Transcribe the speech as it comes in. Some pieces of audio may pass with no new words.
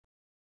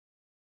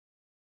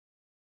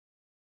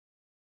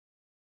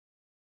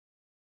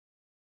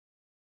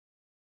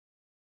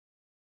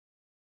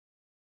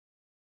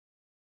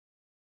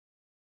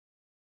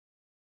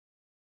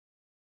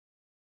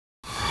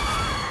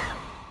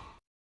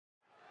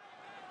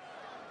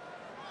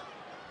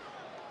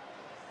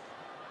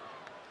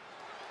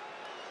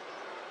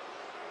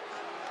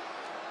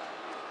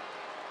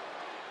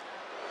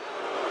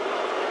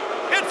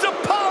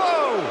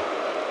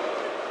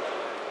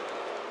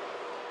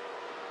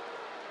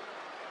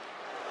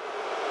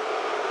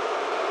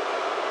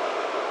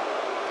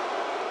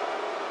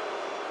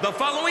The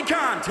following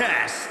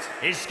contest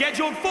is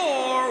scheduled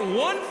for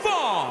one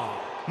fall.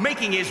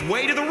 Making his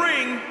way to the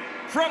ring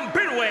from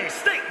Benue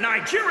State,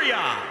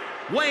 Nigeria,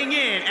 weighing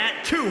in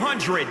at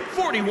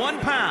 241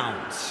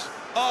 pounds,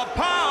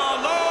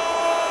 Apollo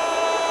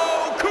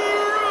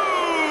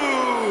Crews.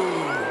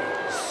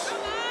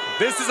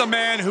 This is a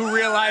man who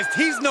realized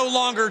he's no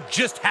longer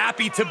just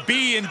happy to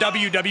be in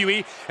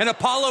WWE, and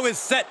Apollo is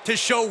set to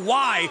show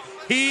why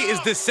he is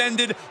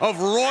descended of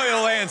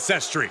royal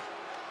ancestry.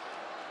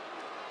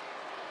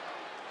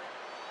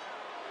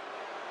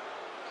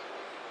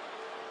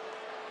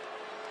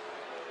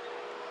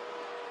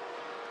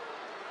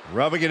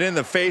 Rubbing it in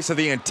the face of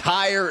the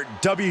entire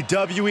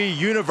WWE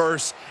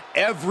Universe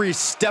every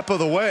step of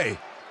the way.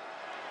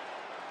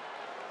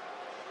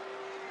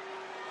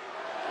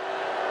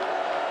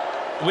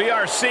 We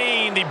are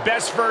seeing the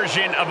best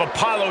version of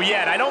Apollo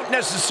yet. I don't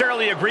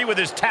necessarily agree with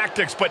his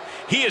tactics, but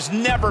he has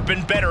never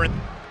been better.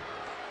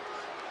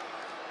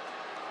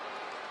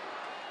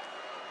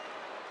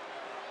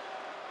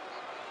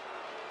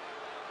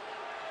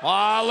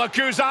 Ah, look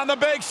who's on the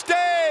big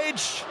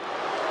stage!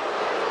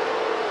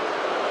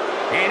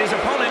 And his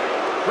opponent,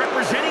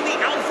 representing the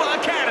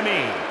Alpha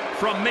Academy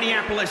from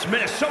Minneapolis,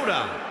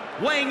 Minnesota,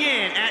 weighing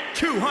in at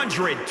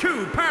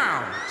 202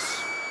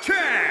 pounds,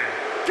 Chad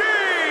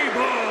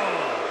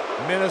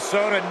Gable.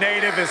 Minnesota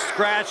native is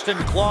scratched and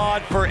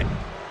clawed for...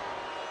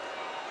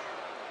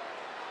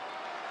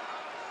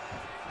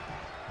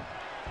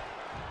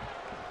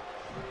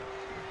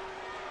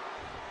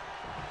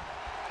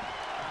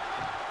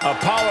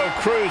 Apollo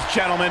Crews,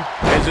 gentlemen,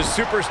 is a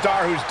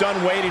superstar who's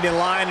done waiting in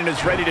line and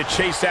is ready to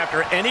chase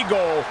after any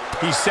goal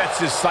he sets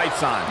his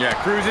sights on. Yeah,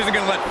 Crews isn't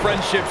going to let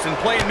friendships and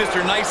playing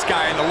Mr. Nice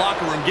Guy in the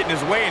locker room get in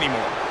his way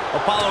anymore.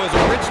 Apollo has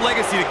a rich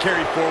legacy to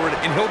carry forward,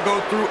 and he'll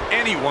go through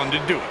anyone to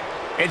do it.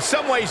 In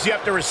some ways, you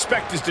have to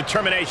respect his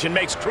determination.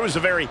 Makes Crews a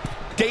very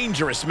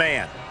dangerous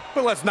man.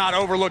 But let's not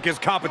overlook his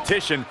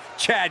competition,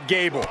 Chad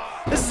Gable.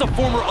 This is a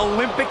former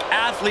Olympic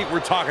athlete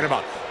we're talking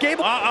about.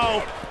 Gable...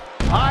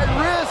 High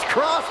risk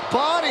cross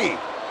body.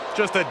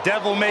 Just a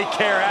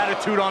devil-may-care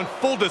attitude on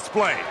full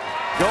display.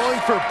 Going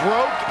for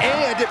broke,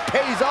 and it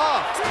pays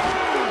off.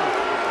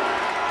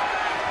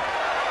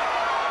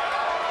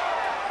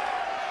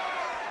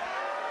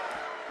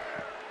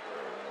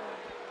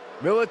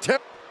 Military.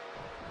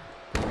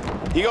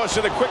 He goes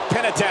for the quick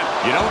pin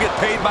attempt. You don't get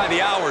paid by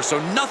the hour, so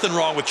nothing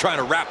wrong with trying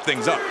to wrap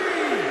things up.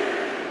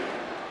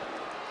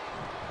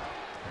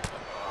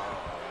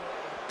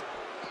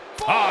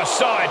 Oh,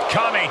 saw it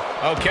coming.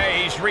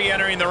 Okay, he's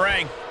re-entering the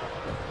ring.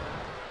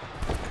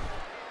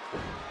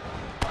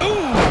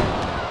 Ooh!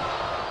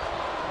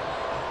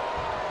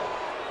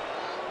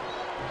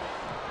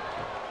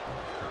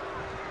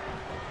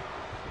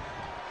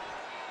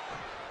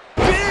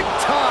 Big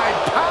time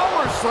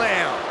power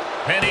slam.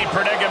 Penny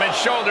predicament,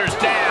 shoulders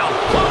down.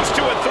 Close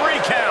to a 3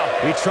 count.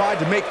 He tried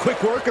to make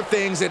quick work of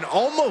things and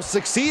almost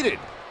succeeded.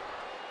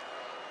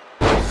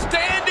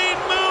 Standing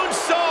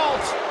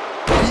moonsault.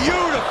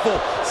 Beautiful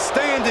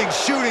standing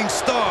shooting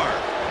star.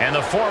 And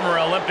the former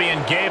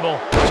Olympian Gable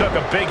took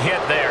a big hit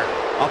there.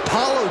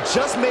 Apollo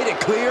just made it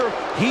clear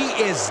he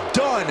is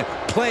done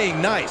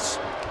playing nice.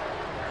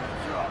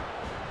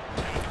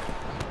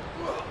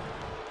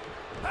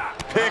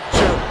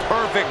 Picture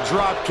perfect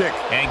drop kick.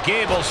 And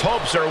Gable's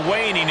hopes are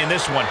waning in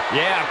this one.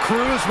 Yeah,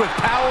 Crews with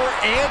power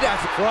and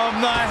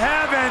from the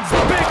heavens,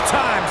 big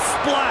time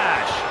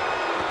splash.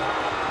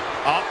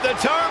 Up the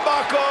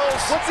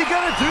turnbuckles. what's he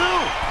gonna do?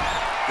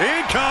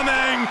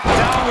 Incoming!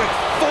 Down with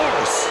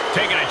force!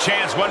 Taking a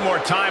chance one more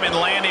time and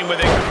landing with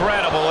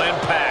incredible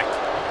impact.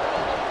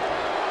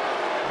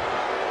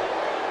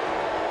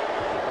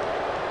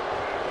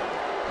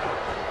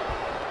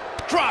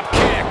 Drop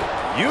kick.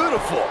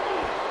 Beautiful.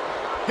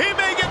 He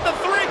may get the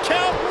 3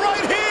 count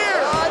right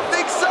here. I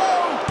think so.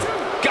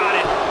 Got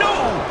it.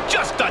 No,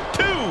 just a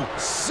 2.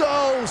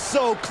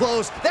 So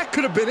close. That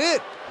could have been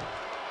it.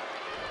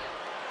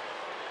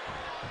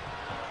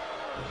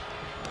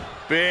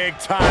 Big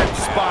time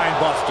spine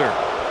buster.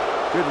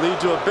 Could lead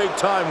to a big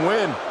time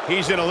win.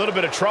 He's in a little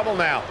bit of trouble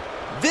now.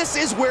 This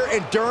is where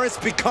endurance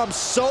becomes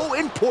so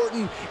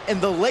important in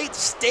the late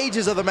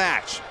stages of the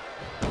match.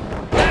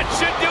 That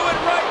should do it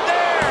right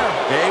there.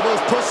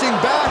 Gable's pushing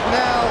back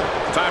now.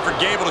 Time for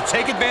Gable to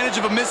take advantage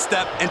of a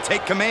misstep and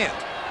take command.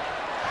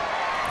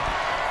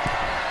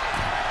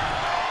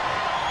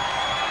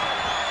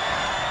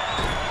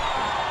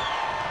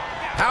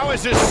 How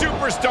is this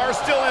superstar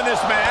still in this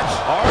match?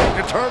 Hard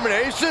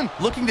determination.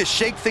 Looking to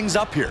shake things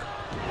up here.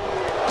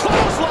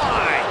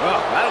 Clothesline. Oh,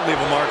 that'll leave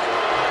a mark.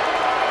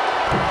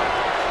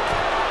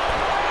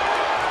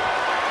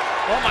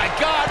 Oh my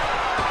God.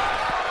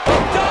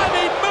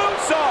 Diving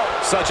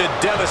moonsault. Such a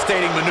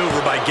devastating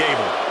maneuver by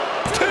Gable.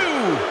 2.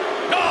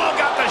 Oh,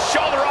 got the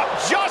shoulder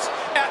up just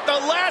at the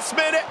last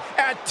minute.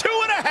 At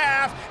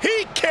 2.5,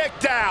 he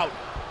kicked out.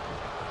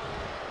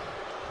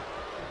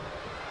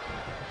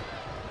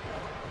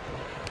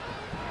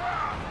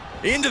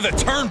 Into the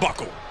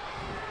turnbuckle.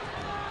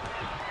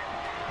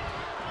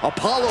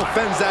 Apollo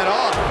fends that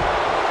off.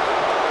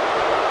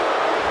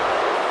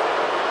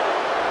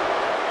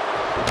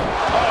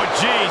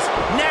 geez.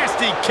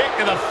 Nasty kick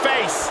to the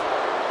face.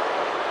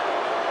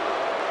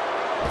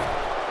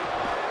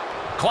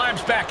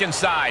 Climbs back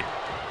inside.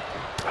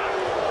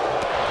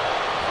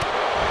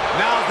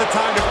 Now's the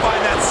time to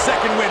find that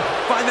second win.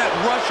 Find that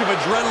rush of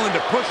adrenaline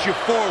to push you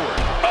forward.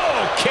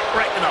 Oh, kick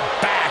right in the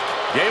back.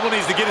 Gable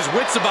needs to get his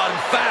wits about him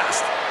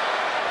fast.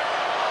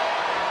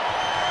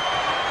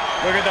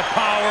 Look at the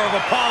power of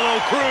Apollo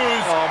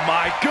Crews. Oh,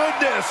 my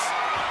goodness.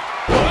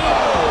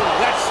 Oh,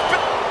 that's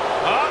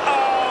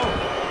uh-oh.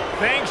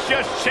 Things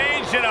just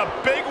changed in a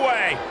big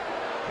way.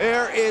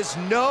 There is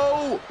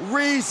no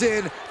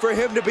reason for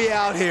him to be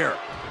out here.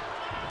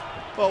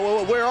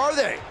 Oh, where are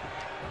they?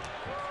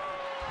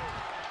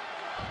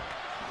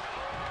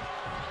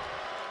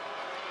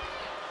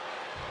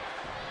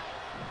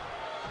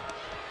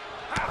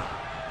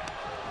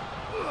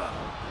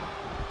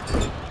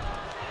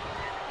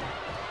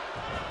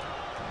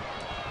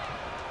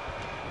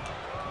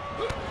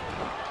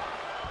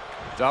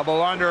 Double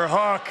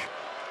underhook.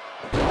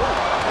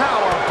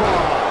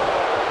 Powerbomb.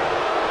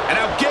 And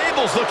now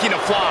Gable's looking to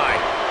fly.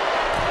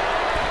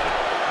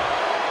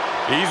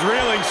 He's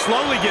reeling,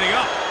 slowly getting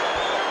up.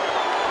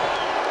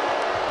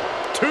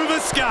 To the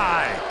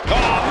sky.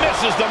 Oh,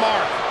 misses the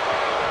mark.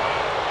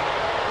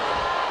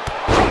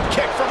 Drop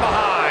kick from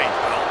behind.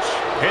 Ouch.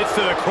 Hits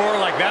to the core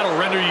like that'll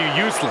render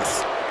you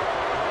useless.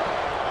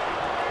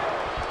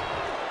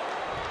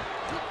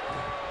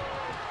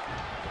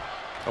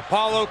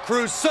 Apollo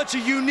Crews, such a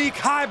unique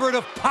hybrid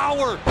of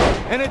power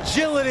and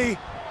agility.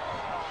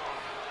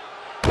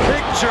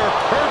 Picture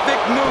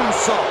perfect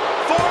moonsault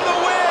for the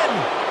win.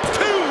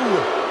 2.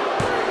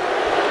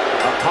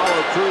 Apollo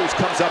Crews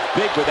comes up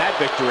big with that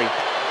victory.